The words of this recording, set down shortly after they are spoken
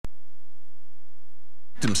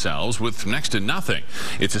themselves with next to nothing.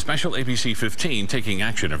 It's a special ABC15 Taking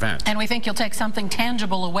Action event. And we think you'll take something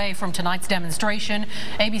tangible away from tonight's demonstration.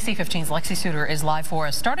 ABC15's Lexi Sooter is live for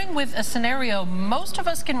us, starting with a scenario most of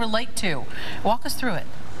us can relate to. Walk us through it.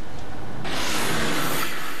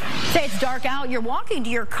 Say it's dark out, you're walking to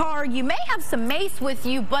your car, you may have some mace with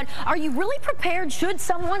you, but are you really prepared should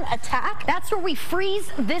someone attack? That's where we freeze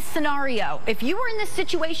this scenario. If you were in this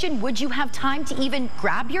situation, would you have time to even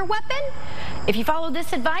grab your weapon? If you follow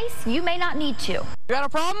this advice, you may not need to. You got a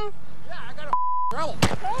problem? Yeah, I got a problem.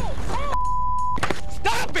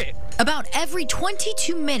 Stop it! About every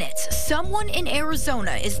 22 minutes, someone in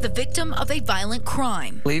Arizona is the victim of a violent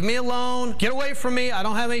crime. Leave me alone. Get away from me. I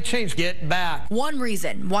don't have any change. Get back. One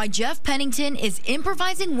reason why Jeff Pennington is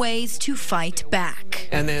improvising ways to fight back.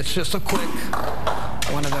 And then it's just a quick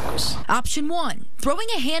one of those. Option one, throwing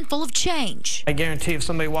a handful of change. I guarantee if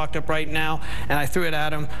somebody walked up right now and I threw it at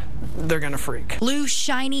them, they're going to freak. Blue,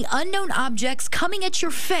 shiny, unknown objects coming at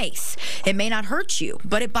your face. It may not hurt you,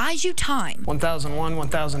 but it buys you time. 1001,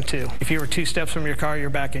 1002. If you were 2 steps from your car, you're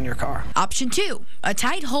back in your car. Option two, a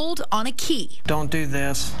tight hold on a key. Don't do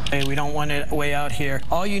this. Hey, we don't want it way out here.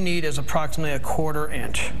 All you need is approximately 1/4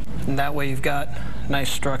 inch. And that way you've got nice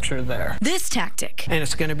structure there. This tactic, And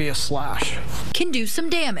it's going to be a slash. can do some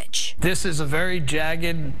damage. This is a very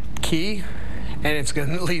jagged key, and it's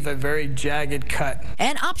going to leave a very jagged cut.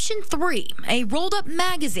 And option three, a rolled up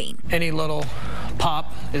magazine. Any little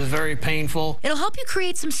pop is very painful. It'll help you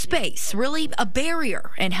create some space, really a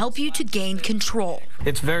barrier, and help you to gain control.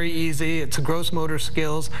 It's very easy. It's gross motor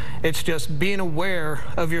skills. It's just being aware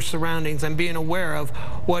of your surroundings and being aware of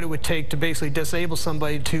what it would take to basically disable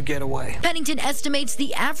somebody to get away. Pennington estimates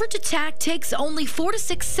the average attack takes only 4 to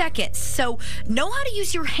 6 seconds, so know how to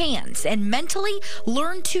use your hands and mentally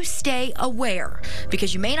learn to stay aware,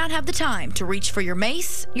 because you may not have the time to reach for your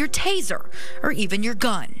mace, your taser, or even your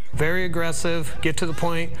gun. Very aggressive. Get to the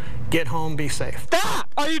point. Get home. Be safe. Stop!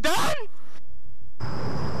 Are you done?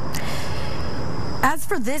 As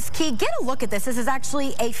for this key, get a look at this. This is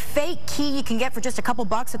actually a fake key you can get for just a couple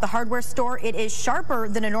bucks at the hardware store. It is sharper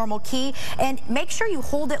than a normal key, and make sure you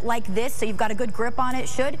hold it like this so you've got a good grip on it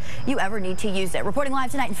should you ever need to use it. Reporting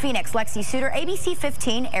live tonight in Phoenix, Lexi Sooter,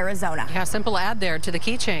 ABC15, Arizona. Yeah, simple add there to the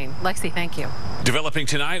keychain. Lexi, thank you. Developing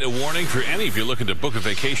tonight, a warning for any of you looking to book a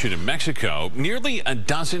vacation in Mexico. Nearly a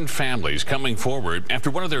dozen families coming forward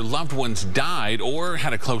after one of their loved ones died or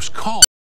had a close call.